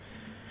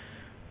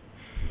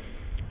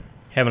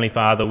Heavenly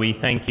Father, we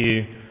thank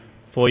you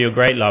for your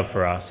great love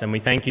for us, and we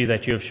thank you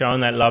that you have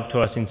shown that love to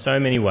us in so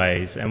many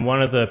ways, and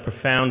one of the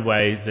profound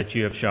ways that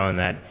you have shown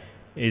that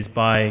is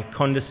by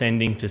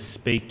condescending to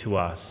speak to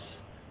us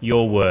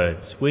your words.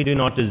 We do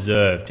not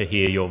deserve to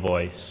hear your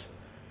voice,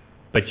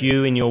 but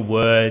you in your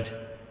word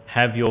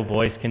have your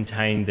voice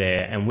contained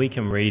there, and we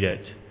can read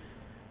it.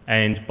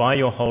 And by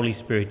your Holy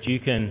Spirit, you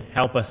can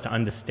help us to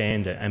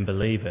understand it and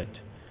believe it.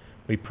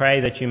 We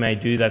pray that you may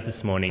do that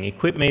this morning.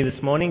 Equip me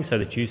this morning so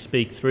that you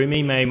speak through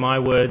me. May my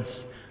words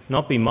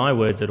not be my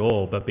words at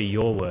all, but be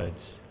your words.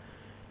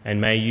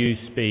 And may you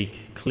speak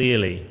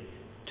clearly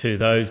to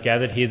those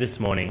gathered here this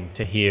morning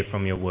to hear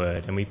from your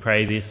word. And we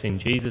pray this in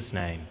Jesus'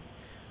 name.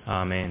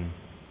 Amen.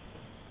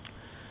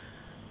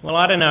 Well,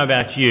 I don't know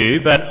about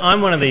you, but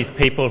I'm one of these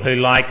people who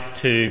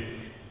likes to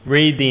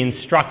read the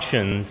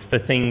instructions for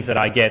things that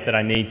I get that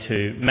I need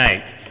to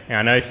make. Now,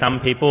 I know some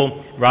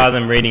people, rather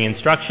than reading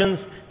instructions,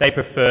 they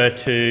prefer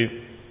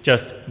to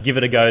just give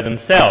it a go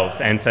themselves,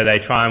 and so they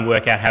try and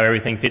work out how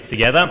everything fits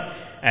together,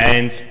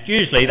 and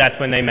usually that's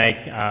when they make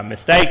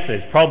mistakes,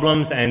 there's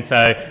problems, and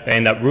so they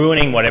end up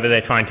ruining whatever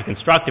they're trying to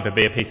construct. If it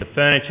be a piece of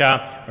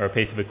furniture or a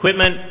piece of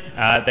equipment,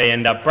 they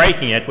end up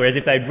breaking it, whereas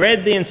if they'd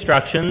read the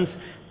instructions,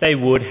 they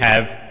would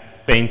have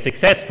been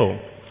successful.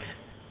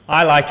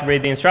 I like to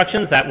read the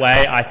instructions, that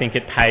way I think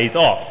it pays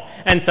off.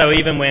 And so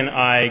even when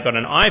I got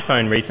an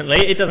iPhone recently,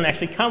 it doesn't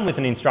actually come with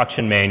an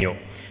instruction manual.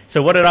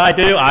 So what did I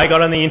do? I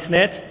got on the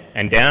internet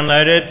and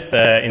downloaded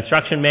the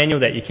instruction manual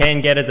that you can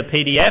get as a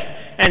PDF,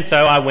 and so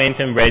I went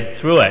and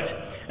read through it.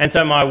 And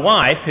so my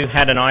wife, who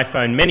had an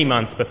iPhone many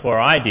months before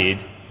I did,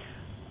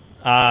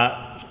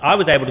 I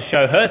was able to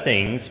show her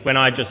things when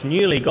I just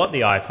newly got the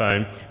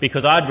iPhone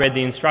because I'd read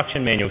the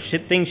instruction manual,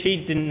 things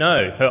she didn't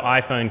know her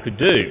iPhone could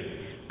do.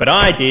 But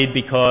I did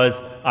because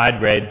I'd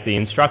read the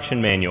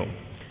instruction manual.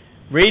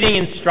 Reading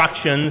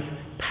instructions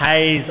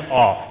pays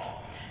off.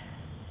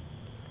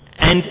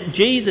 And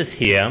Jesus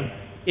here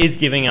is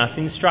giving us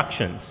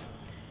instructions.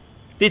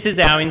 This is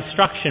our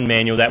instruction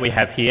manual that we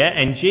have here,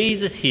 and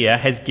Jesus here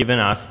has given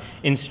us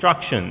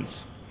instructions.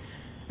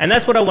 And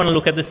that's what I want to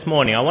look at this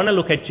morning. I want to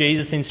look at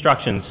Jesus'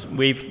 instructions.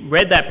 We've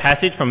read that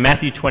passage from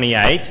Matthew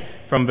 28,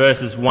 from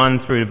verses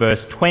 1 through to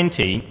verse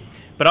 20,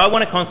 but I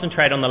want to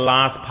concentrate on the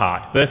last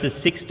part, verses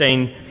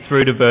 16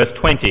 through to verse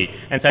 20.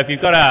 And so if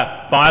you've got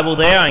a Bible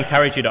there, I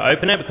encourage you to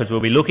open it because we'll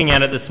be looking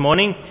at it this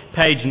morning.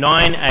 Page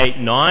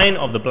 989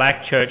 of the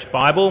Black Church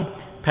Bible,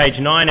 page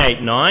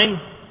 989.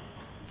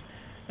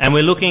 And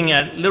we're looking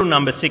at little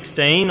number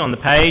 16 on the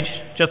page,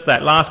 just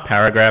that last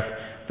paragraph,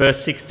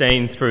 verse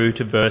 16 through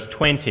to verse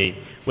 20.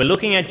 We're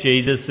looking at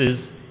Jesus'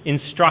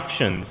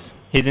 instructions,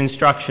 his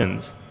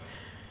instructions.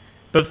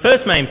 But the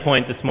first main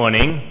point this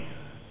morning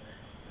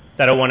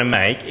that I want to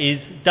make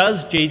is,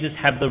 does Jesus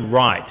have the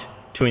right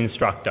to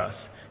instruct us?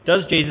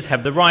 Does Jesus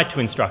have the right to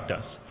instruct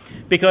us?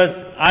 Because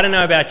I don't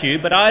know about you,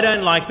 but I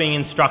don't like being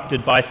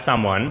instructed by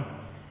someone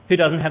who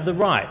doesn't have the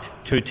right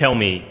to tell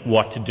me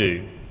what to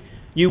do.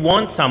 You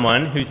want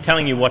someone who's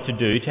telling you what to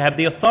do to have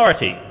the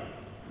authority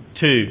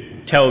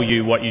to tell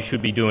you what you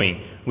should be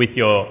doing with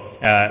your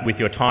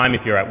time.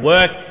 If you're at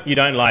work, you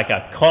don't like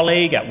a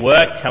colleague at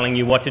work telling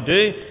you what to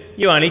do.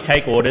 You only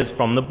take orders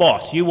from the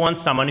boss. You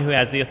want someone who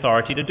has the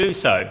authority to do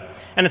so.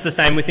 And it's the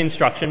same with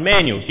instruction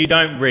manuals. You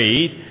don't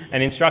read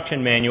an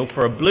instruction manual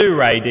for a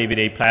Blu-ray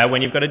DVD player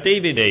when you've got a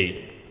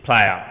DVD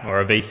player,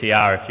 or a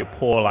VCR if you're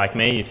poor like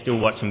me, you still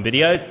watch some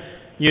videos.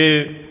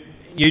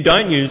 You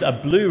don't use a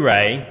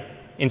Blu-ray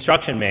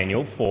instruction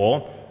manual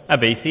for a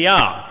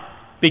VCR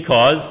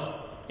because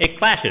it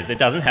clashes. It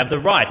doesn't have the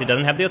right. It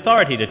doesn't have the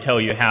authority to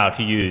tell you how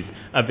to use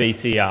a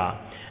VCR.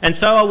 And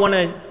so I want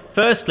to,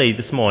 firstly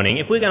this morning,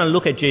 if we're going to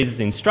look at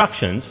Jesus'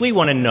 instructions, we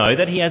want to know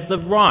that he has the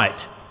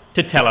right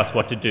to tell us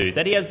what to do,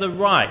 that he has the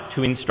right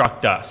to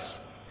instruct us.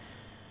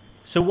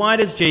 So why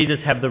does Jesus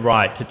have the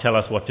right to tell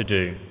us what to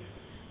do?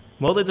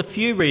 Well, there's a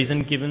few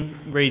reasons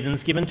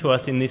given to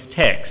us in this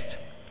text.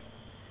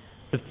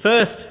 The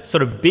first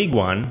sort of big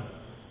one,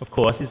 of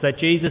course, is that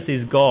Jesus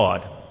is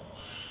God.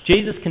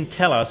 Jesus can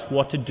tell us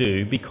what to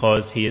do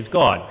because he is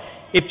God.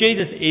 If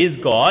Jesus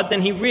is God,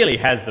 then he really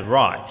has the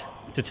right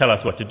to tell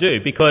us what to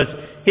do because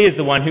he is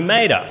the one who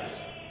made us.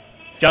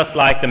 Just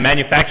like the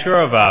manufacturer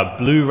of a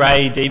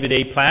Blu-ray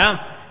DVD player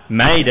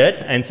made it,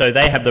 and so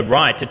they have the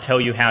right to tell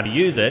you how to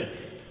use it.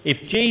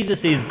 If Jesus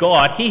is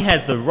God, he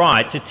has the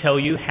right to tell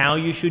you how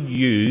you should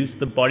use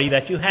the body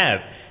that you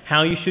have,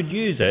 how you should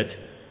use it.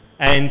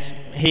 And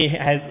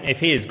if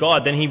he is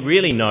God, then he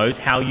really knows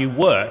how you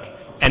work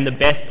and the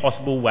best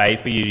possible way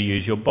for you to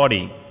use your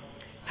body.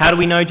 How do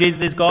we know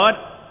Jesus is God?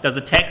 Does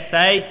the text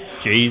say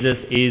Jesus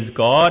is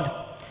God?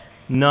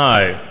 No.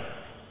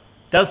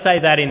 It does say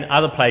that in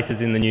other places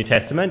in the New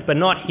Testament, but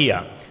not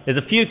here. There's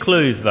a few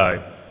clues,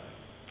 though.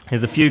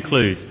 There's a few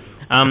clues.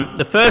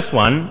 The first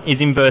one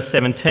is in verse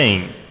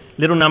 17.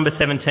 Little number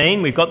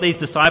 17. We've got these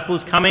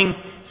disciples coming,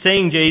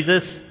 seeing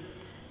Jesus,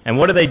 and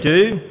what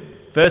do?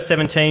 Verse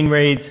 17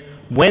 reads,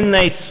 when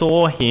they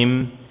saw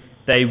him,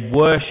 they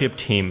worshipped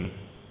him.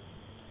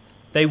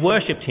 They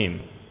worshipped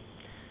him.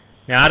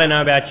 Now, I don't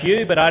know about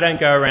you, but I don't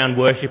go around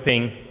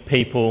worshipping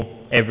people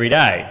every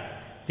day.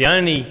 The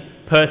only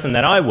person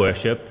that I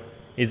worship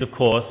is, of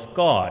course,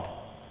 God.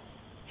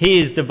 He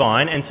is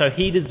divine, and so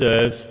he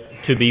deserves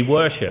to be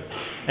worshipped.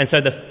 And so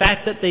the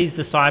fact that these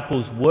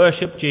disciples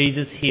worship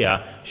Jesus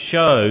here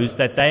shows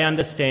that they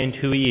understand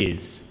who he is.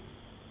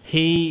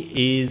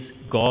 He is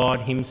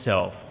God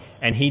himself,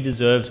 and he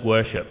deserves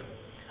worship.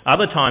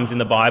 Other times in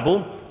the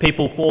Bible,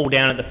 people fall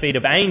down at the feet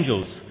of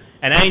angels,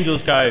 and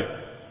angels go,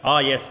 "Oh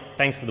yes,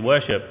 thanks for the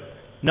worship."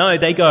 No,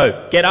 they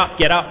go, "Get up,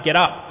 get up, get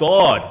up.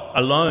 God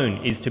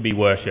alone is to be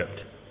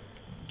worshipped."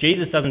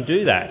 Jesus doesn't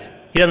do that.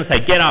 He doesn't say,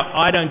 "Get up,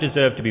 I don't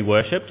deserve to be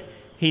worshipped."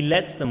 He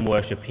lets them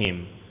worship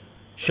him,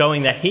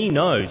 showing that he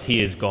knows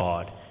he is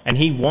God, and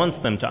he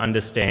wants them to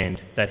understand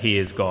that he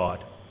is God.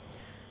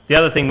 The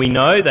other thing we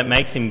know that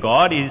makes him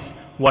God is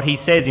what he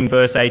says in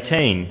verse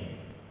 18.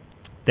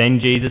 Then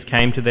Jesus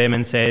came to them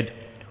and said,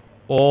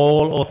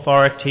 "All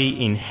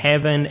authority in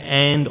heaven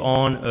and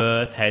on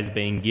earth has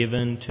been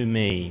given to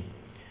me."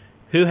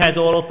 Who has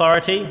all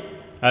authority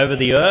over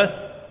the earth,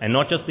 and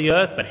not just the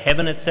earth, but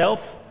heaven itself?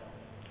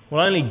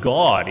 Well, only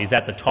God is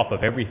at the top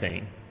of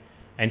everything.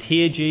 And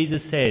here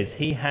Jesus says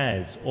he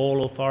has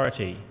all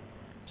authority.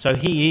 So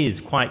he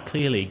is quite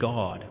clearly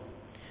God.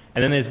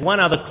 And then there's one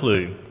other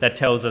clue that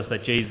tells us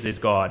that Jesus is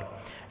God,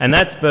 and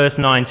that's verse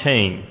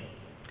 19.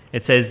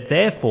 It says,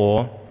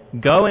 "Therefore,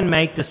 go and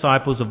make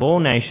disciples of all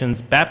nations,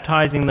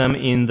 baptizing them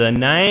in the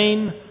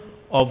name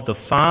of the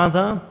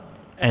Father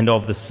and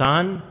of the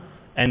Son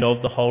and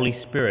of the Holy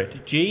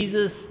Spirit."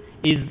 Jesus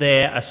is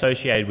there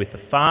associated with the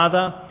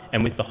Father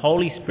and with the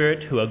Holy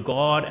Spirit, who are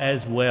God as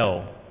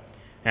well.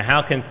 Now,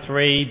 how can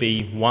three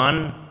be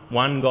one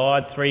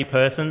God, three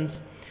persons?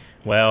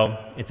 Well,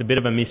 it's a bit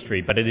of a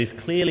mystery, but it is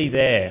clearly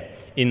there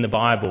in the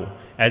Bible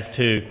as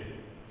to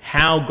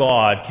how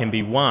God can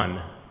be one,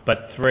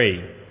 but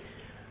three.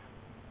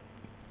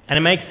 And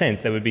it makes sense.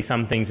 There would be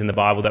some things in the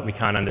Bible that we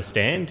can't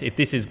understand. If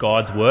this is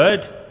God's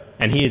word,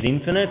 and he is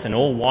infinite and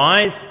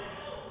all-wise,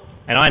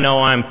 and I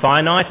know I'm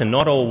finite and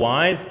not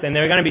all-wise, then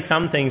there are going to be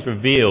some things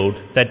revealed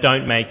that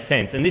don't make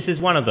sense. And this is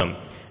one of them.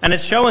 And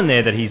it's shown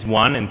there that he's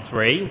one and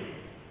three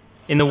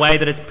in the way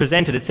that it's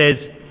presented. It says,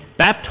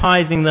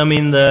 baptizing them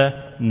in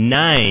the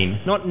name,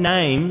 not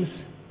names,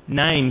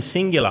 name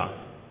singular.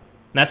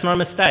 And that's not a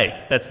mistake.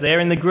 That's there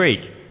in the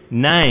Greek.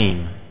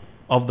 Name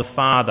of the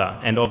Father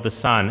and of the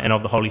Son and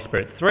of the Holy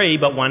Spirit. Three,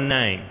 but one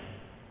name.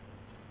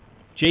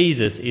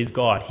 Jesus is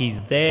God. He's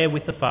there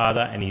with the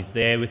Father and he's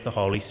there with the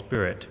Holy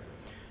Spirit.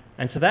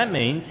 And so that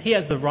means he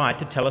has the right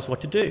to tell us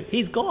what to do.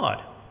 He's God.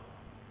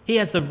 He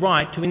has the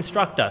right to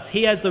instruct us.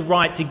 He has the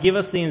right to give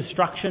us the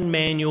instruction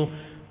manual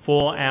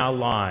for our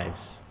lives.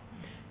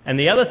 And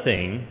the other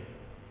thing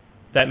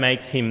that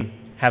makes him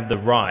have the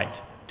right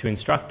to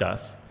instruct us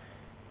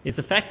is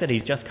the fact that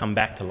he's just come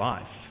back to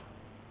life.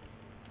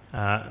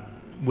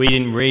 We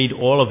didn't read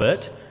all of it,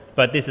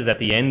 but this is at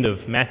the end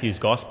of Matthew's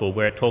Gospel,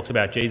 where it talks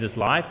about Jesus'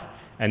 life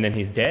and then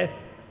his death,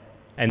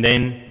 and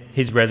then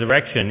his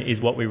resurrection is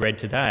what we read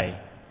today.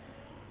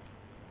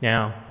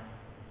 Now,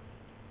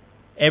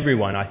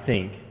 everyone, I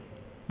think,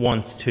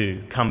 wants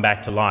to come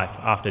back to life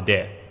after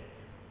death.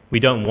 We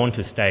don't want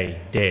to stay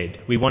dead.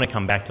 We want to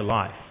come back to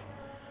life.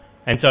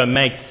 And so it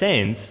makes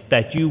sense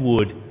that you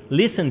would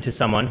listen to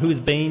someone who has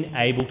been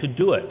able to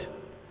do it.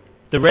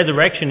 The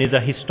resurrection is a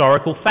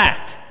historical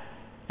fact.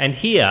 And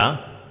here,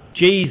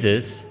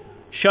 Jesus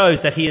shows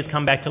that he has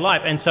come back to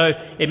life. And so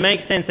it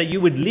makes sense that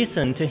you would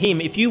listen to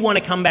him. If you want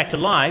to come back to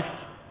life,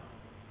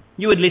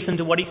 you would listen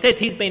to what he says.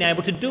 He's been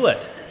able to do it.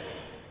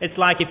 It's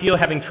like if you're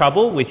having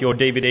trouble with your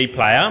DVD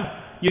player,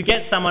 you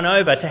get someone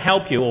over to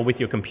help you, or with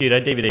your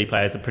computer. DVD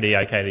players are pretty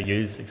okay to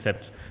use,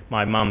 except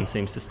my mum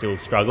seems to still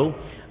struggle.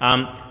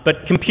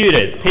 But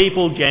computers,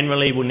 people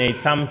generally will need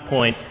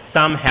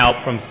some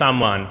help from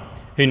someone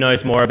who knows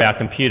more about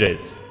computers.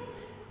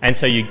 And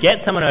so you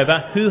get someone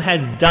over who has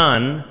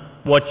done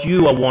what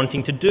you are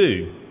wanting to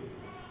do.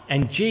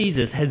 And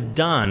Jesus has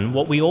done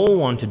what we all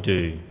want to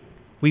do.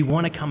 We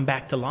want to come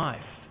back to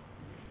life.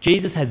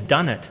 Jesus has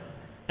done it.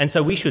 And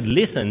so we should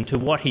listen to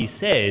what he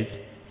says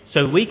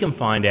so we can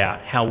find out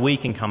how we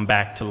can come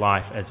back to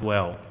life as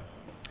well.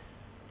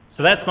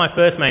 So that's my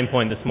first main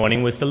point this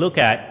morning, was to look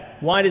at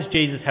why does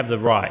Jesus have the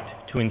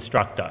right to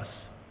instruct us?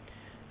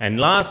 And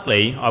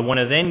lastly, I want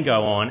to then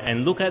go on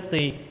and look at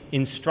the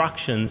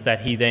instructions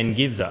that he then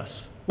gives us.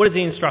 What does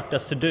he instruct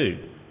us to do?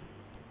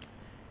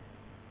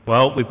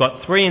 Well, we've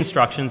got three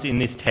instructions in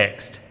this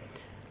text.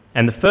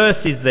 And the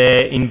first is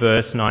there in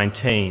verse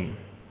 19.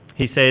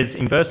 He says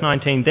in verse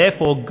 19,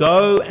 "Therefore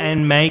go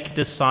and make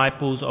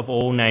disciples of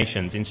all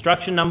nations."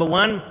 Instruction number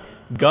one,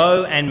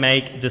 go and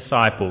make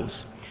disciples.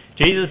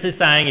 Jesus is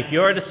saying, if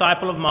you're a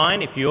disciple of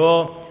mine, if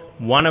you're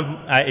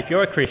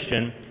a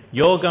Christian,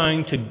 you're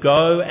going to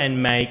go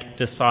and make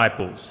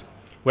disciples.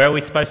 Where are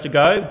we supposed to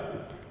go?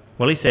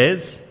 Well, he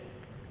says,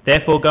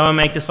 "Therefore go and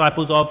make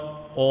disciples of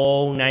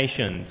all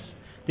nations."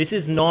 This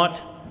is not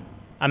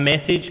a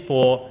message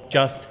for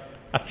just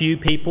a few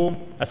people,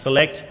 a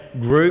select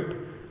group,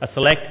 a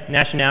select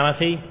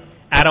nationality,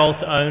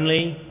 adults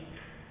only.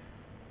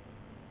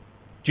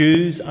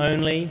 Jews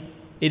only.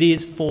 It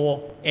is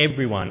for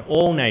everyone,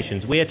 all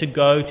nations. We are to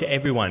go to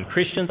everyone.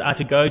 Christians are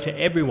to go to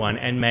everyone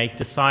and make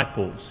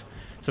disciples.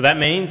 So that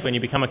means when you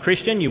become a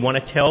Christian, you want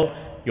to tell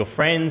your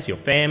friends,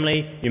 your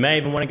family, you may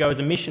even want to go as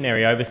a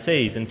missionary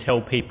overseas and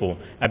tell people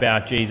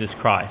about Jesus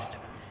Christ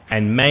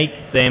and make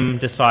them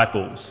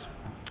disciples.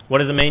 What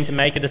does it mean to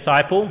make a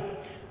disciple?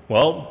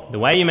 Well, the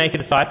way you make a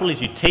disciple is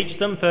you teach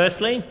them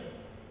firstly,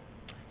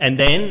 and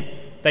then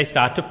they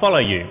start to follow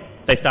you.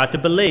 They start to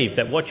believe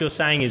that what you're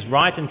saying is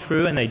right and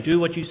true, and they do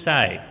what you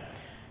say.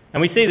 And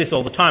we see this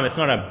all the time. It's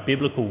not a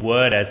biblical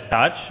word as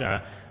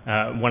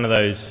such, one of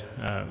those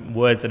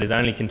words that is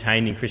only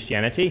contained in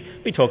Christianity.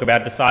 We talk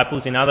about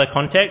disciples in other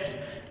contexts,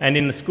 and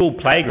in the school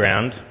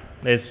playground,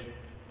 there's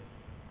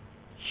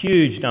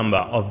huge number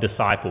of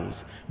disciples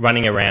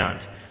running around.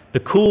 The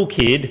cool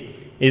kid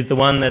is the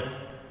one that's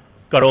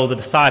got all the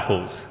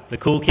disciples. The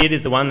cool kid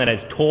is the one that has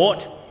taught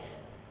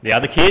the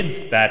other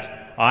kids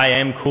that I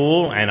am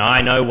cool and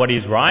I know what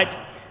is right.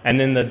 And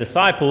then the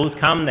disciples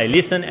come, they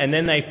listen, and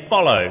then they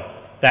follow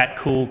that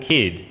cool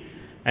kid.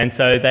 And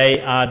so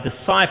they are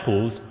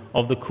disciples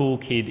of the cool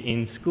kid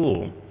in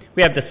school.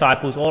 We have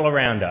disciples all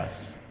around us.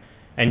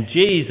 And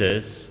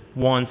Jesus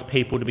wants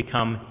people to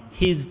become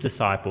his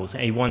disciples.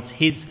 He wants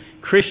his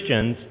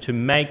Christians to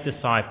make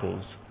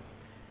disciples.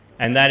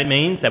 And that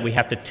means that we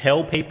have to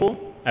tell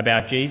people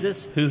about Jesus,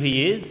 who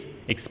he is,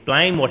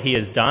 explain what he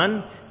has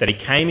done, that he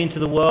came into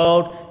the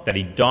world, that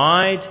he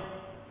died,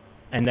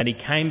 and that he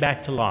came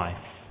back to life.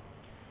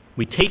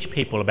 We teach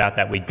people about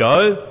that. We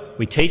go,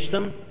 we teach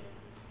them,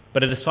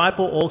 but a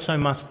disciple also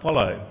must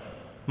follow,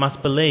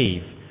 must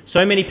believe.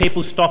 So many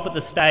people stop at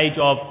the stage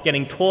of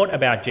getting taught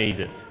about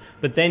Jesus,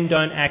 but then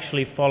don't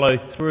actually follow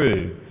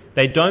through.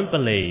 They don't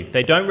believe.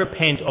 They don't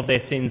repent of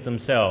their sins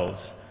themselves.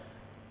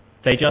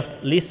 They just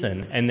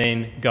listen and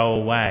then go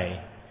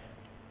away.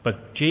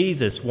 But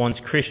Jesus wants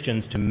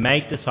Christians to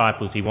make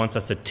disciples. He wants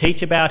us to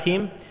teach about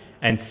him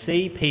and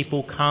see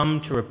people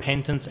come to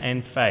repentance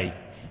and faith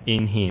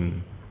in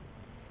him.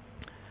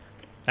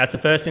 That's the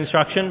first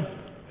instruction.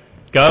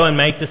 Go and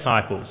make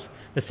disciples.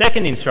 The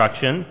second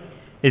instruction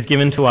is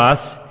given to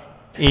us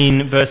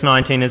in verse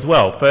 19 as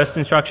well. First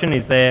instruction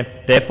is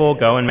there, therefore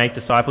go and make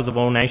disciples of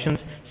all nations.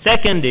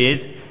 Second is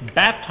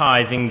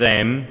baptizing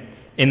them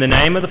in the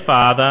name of the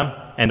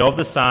Father and of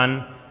the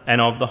Son and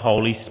of the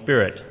Holy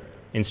Spirit.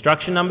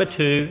 Instruction number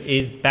 2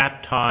 is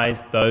baptize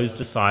those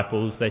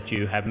disciples that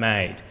you have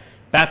made.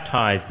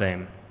 Baptize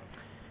them.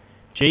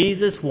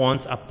 Jesus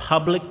wants a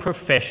public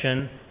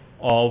profession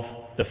of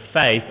the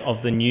faith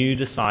of the new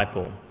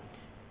disciple.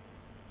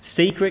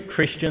 Secret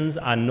Christians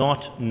are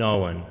not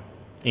known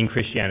in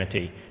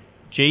Christianity.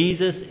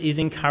 Jesus is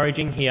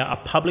encouraging here a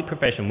public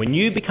profession. When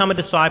you become a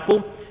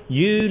disciple,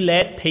 you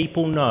let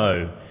people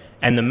know.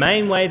 And the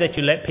main way that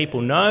you let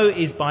people know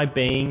is by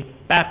being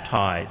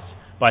baptized,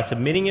 by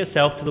submitting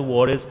yourself to the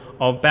waters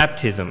of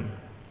baptism.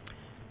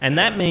 And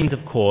that means,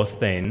 of course,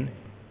 then,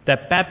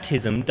 that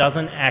baptism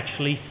doesn't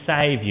actually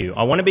save you.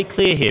 I want to be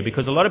clear here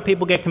because a lot of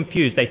people get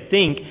confused. They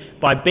think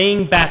by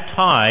being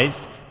baptized,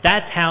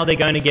 that's how they're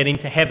going to get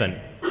into heaven.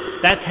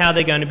 That's how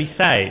they're going to be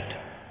saved.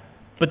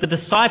 But the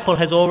disciple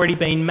has already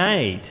been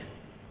made.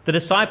 The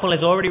disciple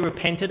has already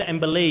repented and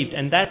believed,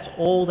 and that's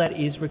all that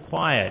is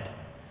required.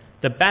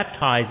 The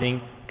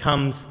baptizing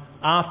comes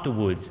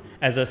afterwards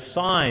as a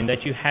sign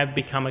that you have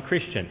become a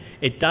Christian.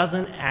 It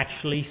doesn't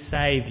actually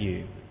save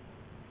you.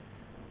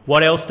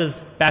 What else does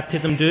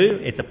baptism do?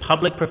 It's a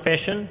public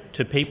profession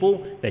to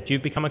people that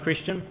you've become a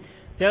Christian.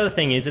 The other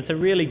thing is it's a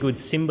really good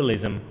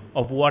symbolism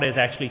of what has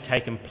actually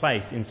taken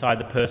place inside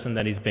the person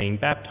that is being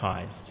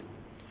baptized.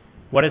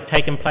 What has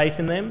taken place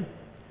in them?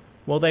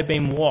 Well, they've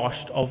been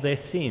washed of their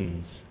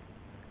sins.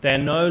 They're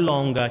no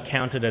longer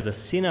counted as a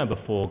sinner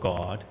before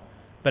God,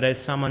 but as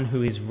someone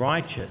who is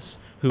righteous,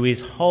 who is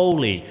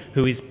holy,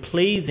 who is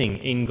pleasing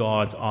in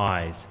God's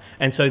eyes,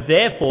 and so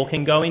therefore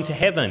can go into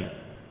heaven.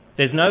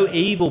 There's no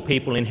evil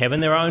people in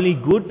heaven, there are only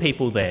good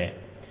people there.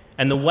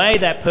 And the way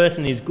that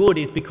person is good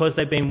is because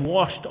they've been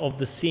washed of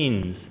the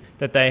sins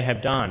that they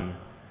have done.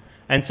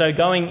 And so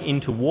going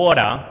into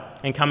water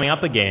and coming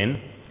up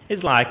again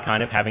is like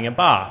kind of having a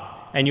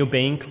bath, and you're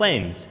being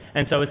cleansed.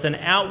 And so it's an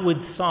outward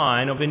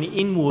sign of an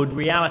inward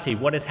reality,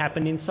 what has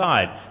happened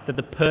inside, that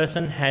the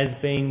person has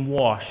been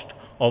washed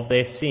of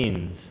their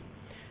sins.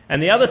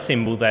 And the other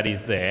symbol that is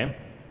there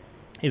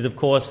is, of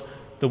course,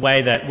 the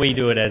way that we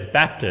do it as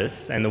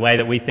Baptists, and the way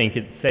that we think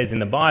it says in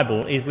the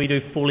Bible, is we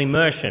do full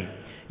immersion.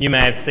 You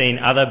may have seen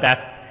other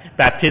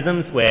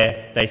baptisms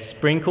where they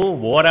sprinkle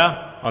water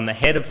on the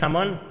head of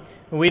someone.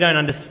 We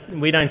don't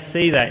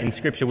see that in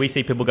Scripture. We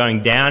see people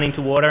going down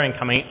into water and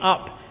coming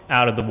up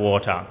out of the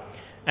water.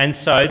 And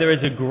so there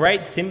is a great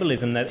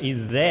symbolism that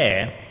is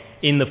there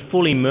in the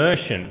full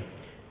immersion,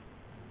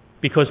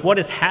 because what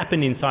has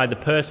happened inside the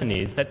person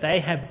is that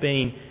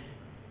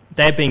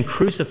they've been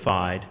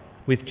crucified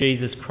with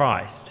Jesus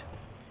Christ.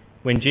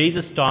 When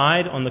Jesus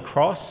died on the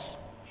cross,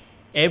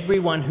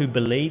 everyone who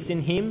believes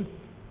in him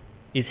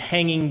is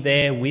hanging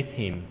there with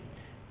him.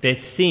 Their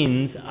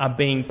sins are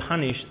being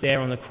punished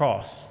there on the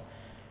cross.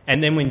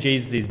 And then when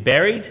Jesus is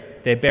buried,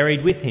 they're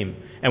buried with him.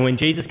 And when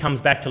Jesus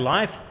comes back to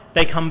life,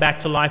 they come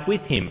back to life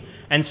with him.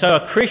 And so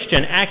a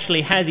Christian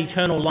actually has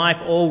eternal life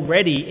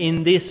already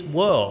in this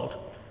world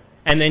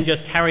and then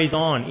just carries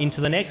on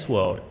into the next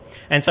world.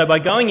 And so by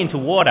going into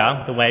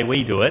water, the way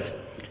we do it,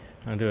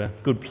 I'll do a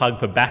good plug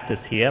for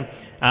Baptists here,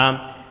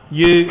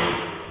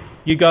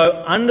 you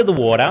go under the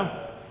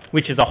water,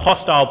 which is a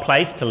hostile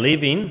place to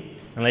live in,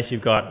 unless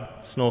you've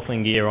got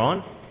snorkeling gear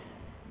on.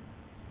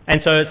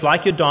 And so it's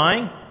like you're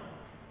dying,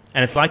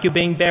 and it's like you're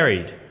being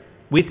buried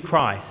with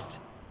Christ.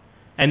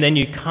 And then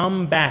you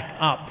come back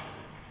up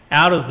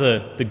out of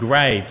the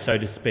grave, so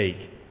to speak,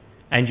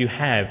 and you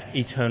have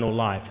eternal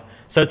life.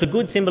 So it's a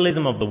good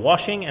symbolism of the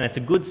washing, and it's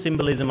a good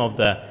symbolism of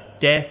the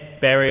death,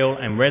 burial,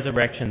 and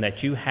resurrection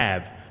that you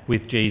have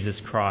with Jesus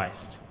Christ.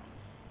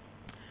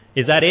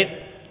 Is that it?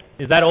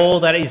 Is that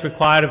all that is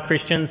required of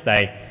Christians?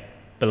 They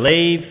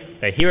believe,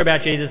 they hear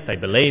about Jesus, they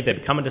believe, they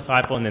become a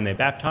disciple, and then they're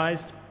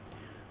baptized?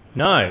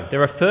 No,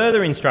 there are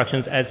further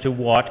instructions as to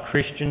what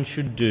Christians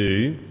should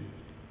do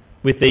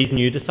with these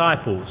new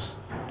disciples.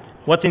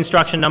 What's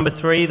instruction number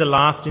 3, the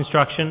last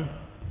instruction?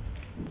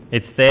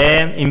 It's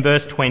there in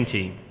verse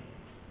 20.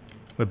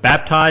 We're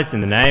baptized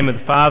in the name of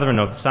the Father and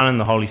of the Son and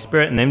the Holy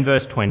Spirit. And then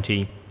verse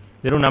 20,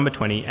 little number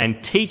 20, and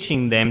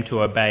teaching them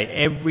to obey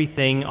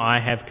everything I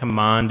have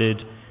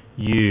commanded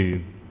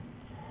you.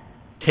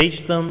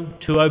 Teach them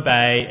to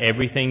obey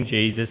everything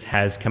Jesus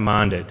has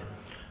commanded.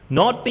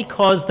 Not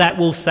because that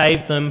will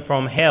save them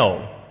from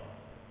hell.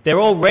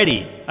 They're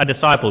already a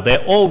disciple.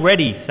 They're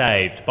already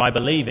saved by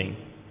believing.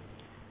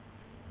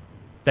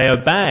 They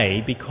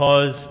obey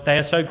because they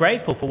are so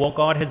grateful for what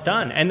God has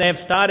done. And they have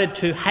started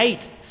to hate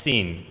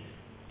sin.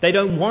 They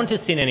don't want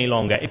to sin any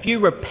longer. If you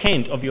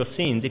repent of your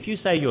sins, if you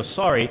say you're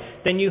sorry,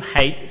 then you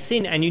hate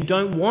sin and you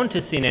don't want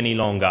to sin any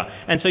longer.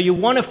 And so you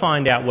want to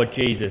find out what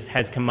Jesus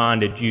has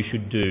commanded you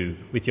should do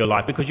with your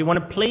life because you want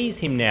to please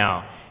him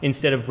now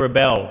instead of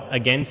rebel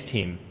against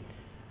him.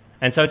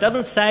 And so it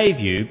doesn't save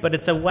you, but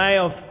it's a way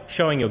of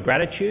showing your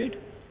gratitude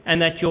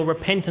and that your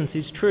repentance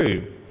is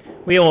true.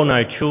 We all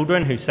know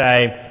children who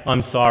say,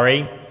 I'm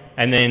sorry,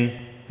 and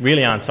then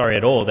really aren't sorry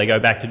at all. They go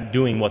back to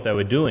doing what they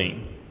were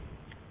doing.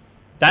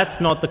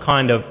 That's not the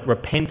kind of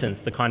repentance,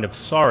 the kind of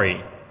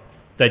sorry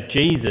that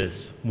Jesus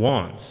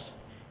wants.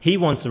 He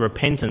wants the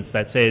repentance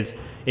that says,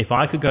 if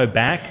I could go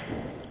back,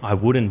 I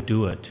wouldn't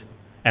do it.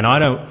 And I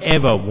don't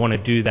ever want to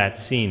do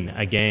that sin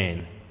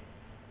again.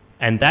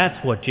 And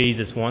that's what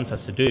Jesus wants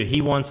us to do.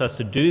 He wants us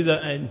to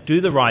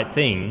do the right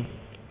thing,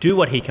 do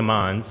what he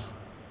commands,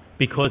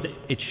 because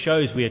it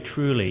shows we are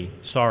truly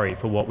sorry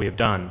for what we have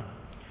done.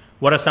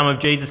 What are some of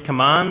Jesus'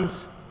 commands?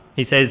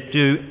 He says,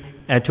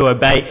 to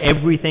obey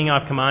everything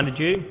I've commanded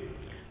you.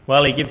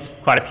 Well, he gives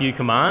quite a few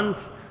commands,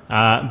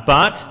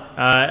 but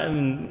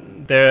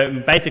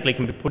they basically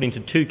can be put into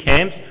two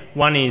camps.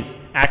 One is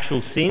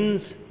actual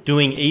sins,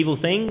 doing evil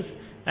things,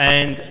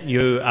 and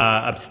you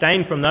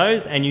abstain from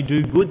those and you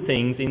do good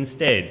things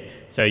instead.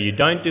 So you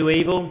don't do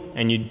evil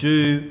and you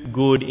do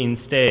good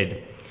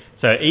instead.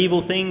 So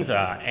evil things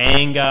are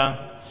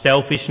anger,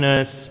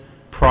 selfishness,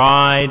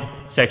 pride,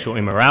 sexual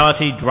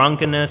immorality,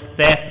 drunkenness,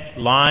 theft,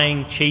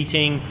 lying,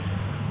 cheating.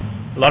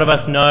 A lot of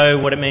us know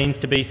what it means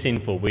to be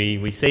sinful.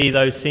 We see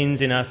those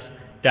sins in us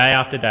day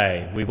after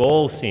day. We've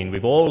all sinned,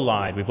 we've all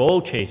lied, we've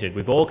all cheated,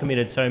 we've all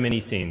committed so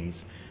many sins.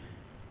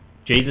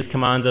 Jesus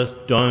commands us,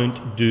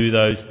 don't do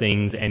those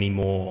things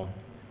anymore.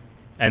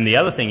 And the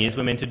other thing is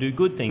we're meant to do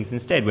good things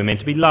instead. We're meant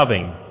to be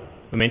loving.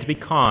 We're meant to be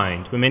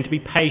kind. We're meant to be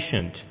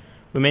patient.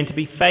 We're meant to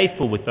be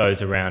faithful with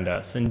those around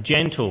us and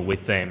gentle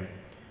with them.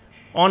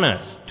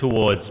 Honest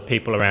towards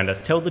people around us.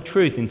 Tell the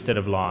truth instead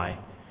of lie.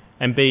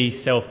 And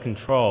be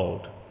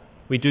self-controlled.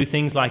 We do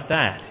things like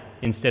that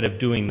instead of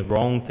doing the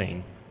wrong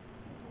thing.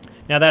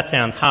 Now that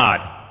sounds hard,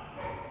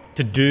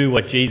 to do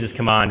what Jesus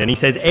commanded. And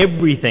he says,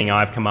 everything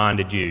I've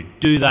commanded you,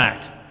 do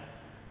that.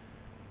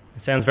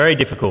 It sounds very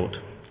difficult.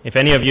 If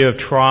any of you have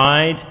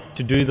tried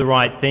to do the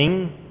right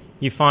thing,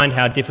 you find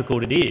how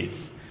difficult it is.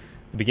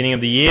 At the beginning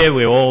of the year,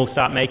 we all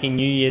start making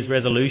New Year's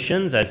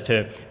resolutions as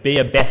to be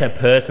a better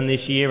person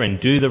this year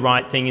and do the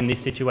right thing in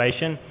this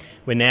situation.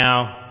 We're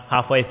now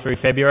halfway through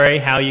February.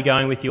 How are you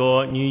going with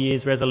your New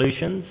Year's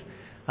resolutions?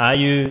 Are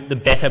you the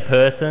better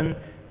person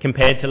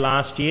compared to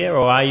last year,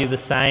 or are you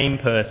the same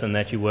person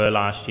that you were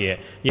last year?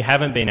 You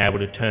haven't been able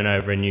to turn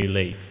over a new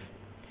leaf.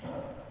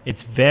 It's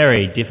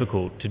very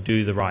difficult to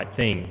do the right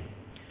thing.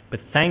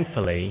 But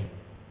thankfully,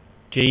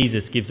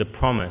 Jesus gives a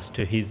promise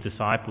to his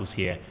disciples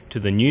here,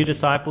 to the new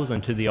disciples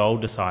and to the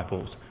old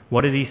disciples.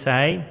 What did he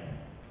say?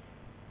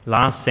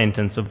 Last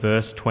sentence of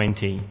verse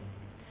 20.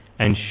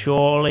 And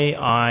surely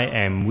I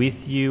am with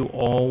you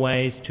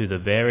always to the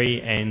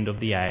very end of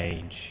the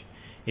age.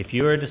 If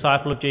you're a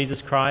disciple of Jesus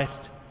Christ,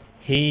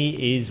 he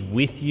is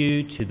with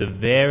you to the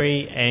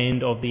very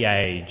end of the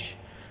age.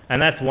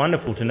 And that's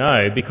wonderful to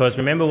know, because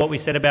remember what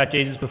we said about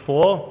Jesus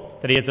before?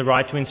 That he has the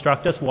right to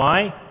instruct us.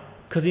 Why?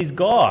 Because he's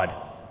God.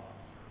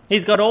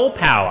 He's got all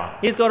power.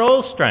 He's got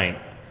all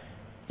strength.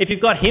 If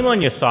you've got him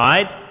on your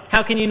side,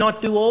 how can you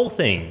not do all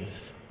things?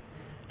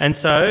 And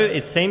so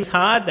it seems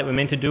hard that we're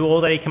meant to do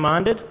all that he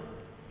commanded,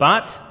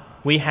 but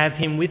we have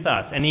him with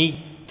us, and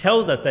he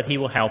tells us that he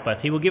will help us.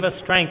 He will give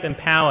us strength and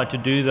power to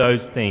do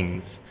those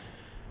things.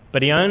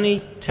 But he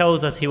only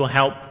tells us he will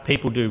help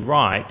people do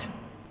right.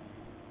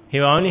 He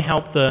will only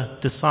help the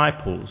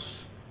disciples.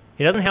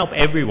 He doesn't help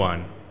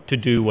everyone to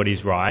do what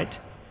is right.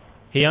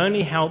 He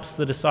only helps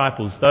the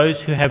disciples, those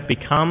who have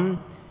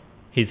become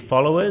his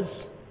followers,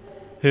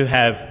 who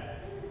have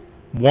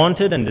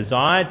wanted and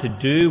desired to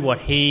do what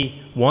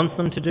he wants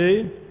them to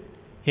do.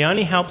 He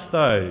only helps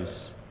those.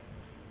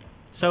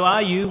 So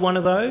are you one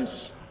of those?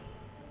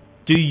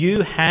 Do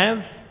you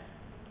have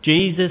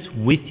Jesus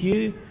with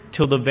you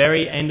till the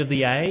very end of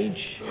the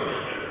age?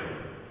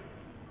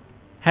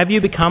 Have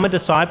you become a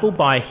disciple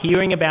by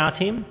hearing about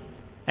him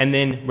and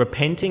then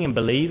repenting and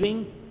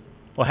believing?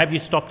 Or have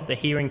you stopped at the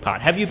hearing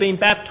part? Have you been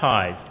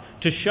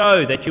baptized to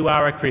show that you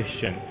are a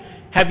Christian?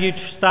 Have you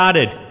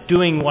started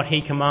doing what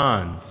he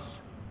commands?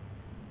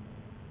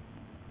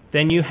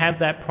 Then you have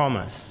that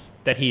promise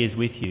that he is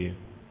with you.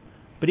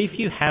 But if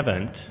you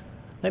haven't,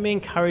 let me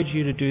encourage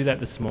you to do that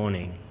this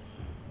morning.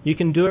 You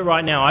can do it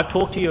right now. I've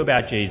talked to you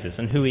about Jesus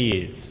and who he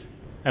is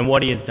and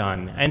what he has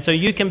done. And so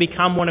you can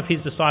become one of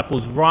his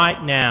disciples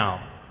right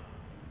now.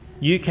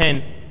 You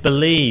can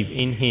believe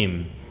in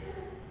him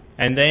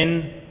and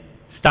then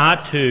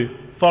start to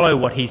follow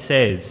what he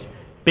says.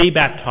 Be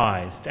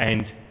baptized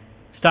and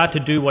start to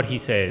do what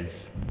he says.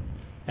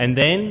 And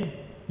then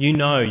you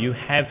know you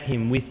have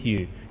him with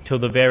you till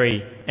the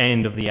very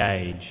end of the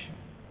age.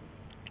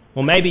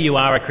 Or maybe you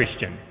are a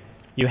Christian.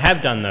 You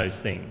have done those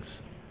things.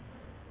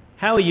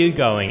 How are you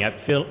going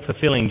at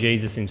fulfilling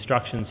Jesus'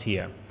 instructions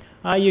here?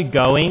 Are you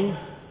going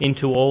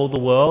into all the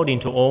world,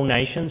 into all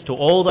nations, to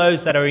all those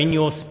that are in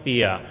your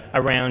sphere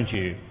around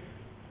you,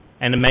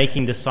 and are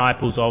making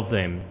disciples of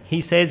them?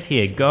 He says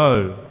here,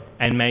 go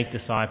and make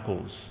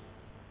disciples.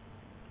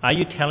 Are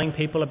you telling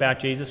people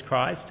about Jesus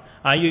Christ?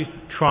 Are you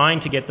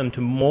trying to get them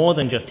to more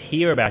than just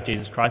hear about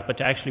Jesus Christ, but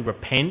to actually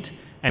repent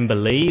and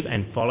believe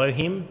and follow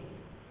him?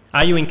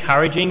 Are you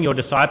encouraging your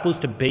disciples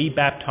to be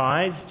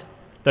baptized?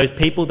 Those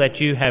people that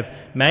you have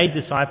made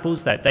disciples,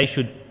 that they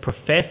should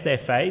profess their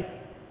faith?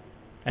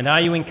 And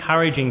are you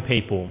encouraging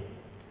people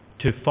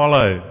to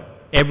follow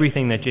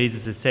everything that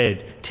Jesus has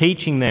said,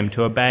 teaching them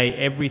to obey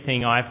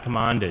everything I've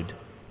commanded?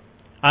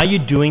 Are you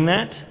doing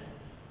that?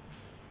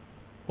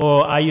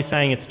 Or are you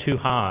saying it's too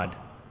hard?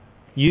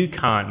 You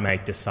can't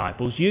make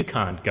disciples. You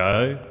can't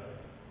go.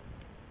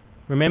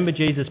 Remember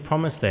Jesus'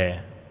 promise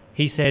there.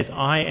 He says,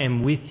 I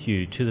am with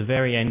you to the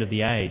very end of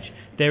the age.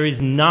 There is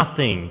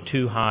nothing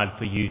too hard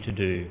for you to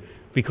do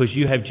because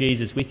you have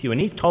Jesus with you.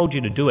 And he's told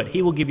you to do it.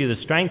 He will give you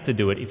the strength to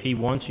do it if he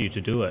wants you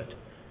to do it.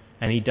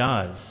 And he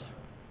does.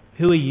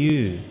 Who are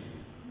you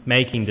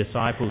making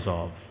disciples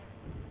of?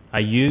 Are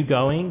you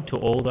going to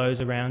all those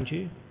around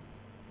you?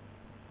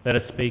 Let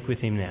us speak with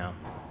him now.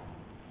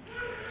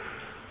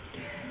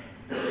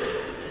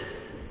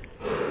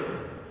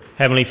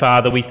 Heavenly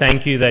Father, we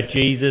thank you that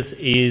Jesus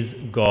is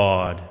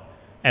God.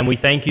 And we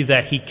thank you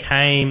that he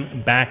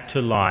came back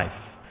to life.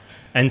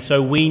 And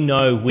so we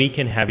know we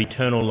can have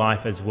eternal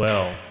life as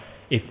well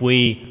if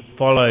we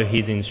follow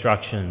his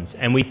instructions.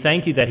 And we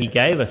thank you that he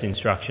gave us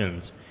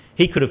instructions.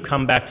 He could have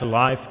come back to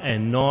life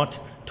and not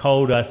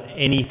told us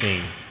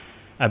anything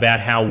about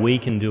how we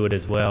can do it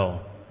as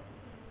well.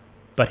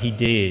 But he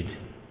did.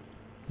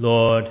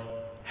 Lord,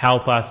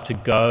 help us to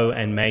go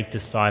and make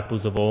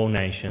disciples of all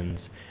nations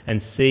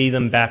and see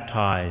them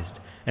baptized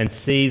and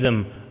see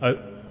them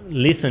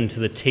listen to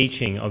the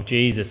teaching of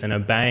Jesus and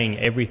obeying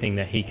everything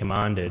that he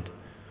commanded.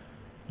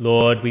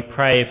 Lord, we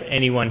pray if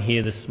anyone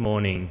here this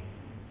morning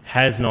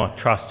has not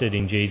trusted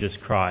in Jesus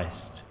Christ,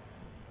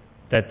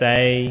 that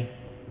they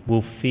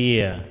will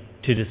fear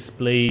to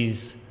displease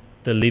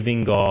the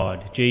living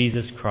God,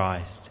 Jesus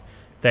Christ.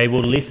 They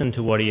will listen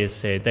to what he has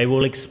said. They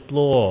will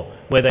explore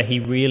whether he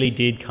really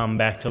did come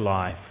back to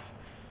life.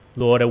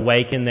 Lord,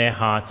 awaken their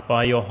hearts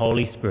by your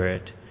Holy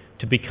Spirit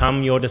to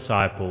become your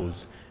disciples,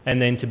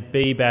 and then to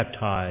be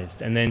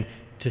baptized, and then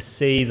to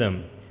see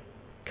them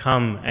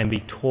come and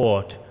be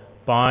taught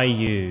by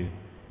you,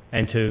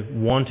 and to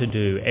want to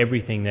do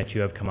everything that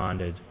you have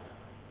commanded.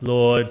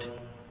 Lord,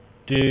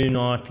 do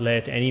not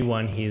let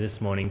anyone here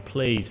this morning,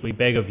 please, we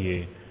beg of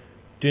you,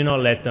 do not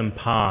let them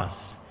pass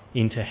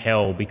into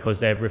hell because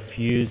they've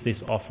refused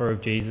this offer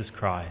of Jesus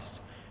Christ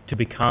to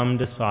become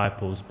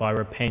disciples by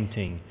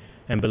repenting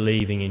and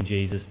believing in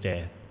Jesus'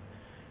 death.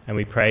 And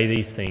we pray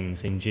these things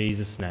in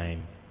Jesus'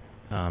 name.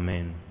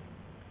 Amen.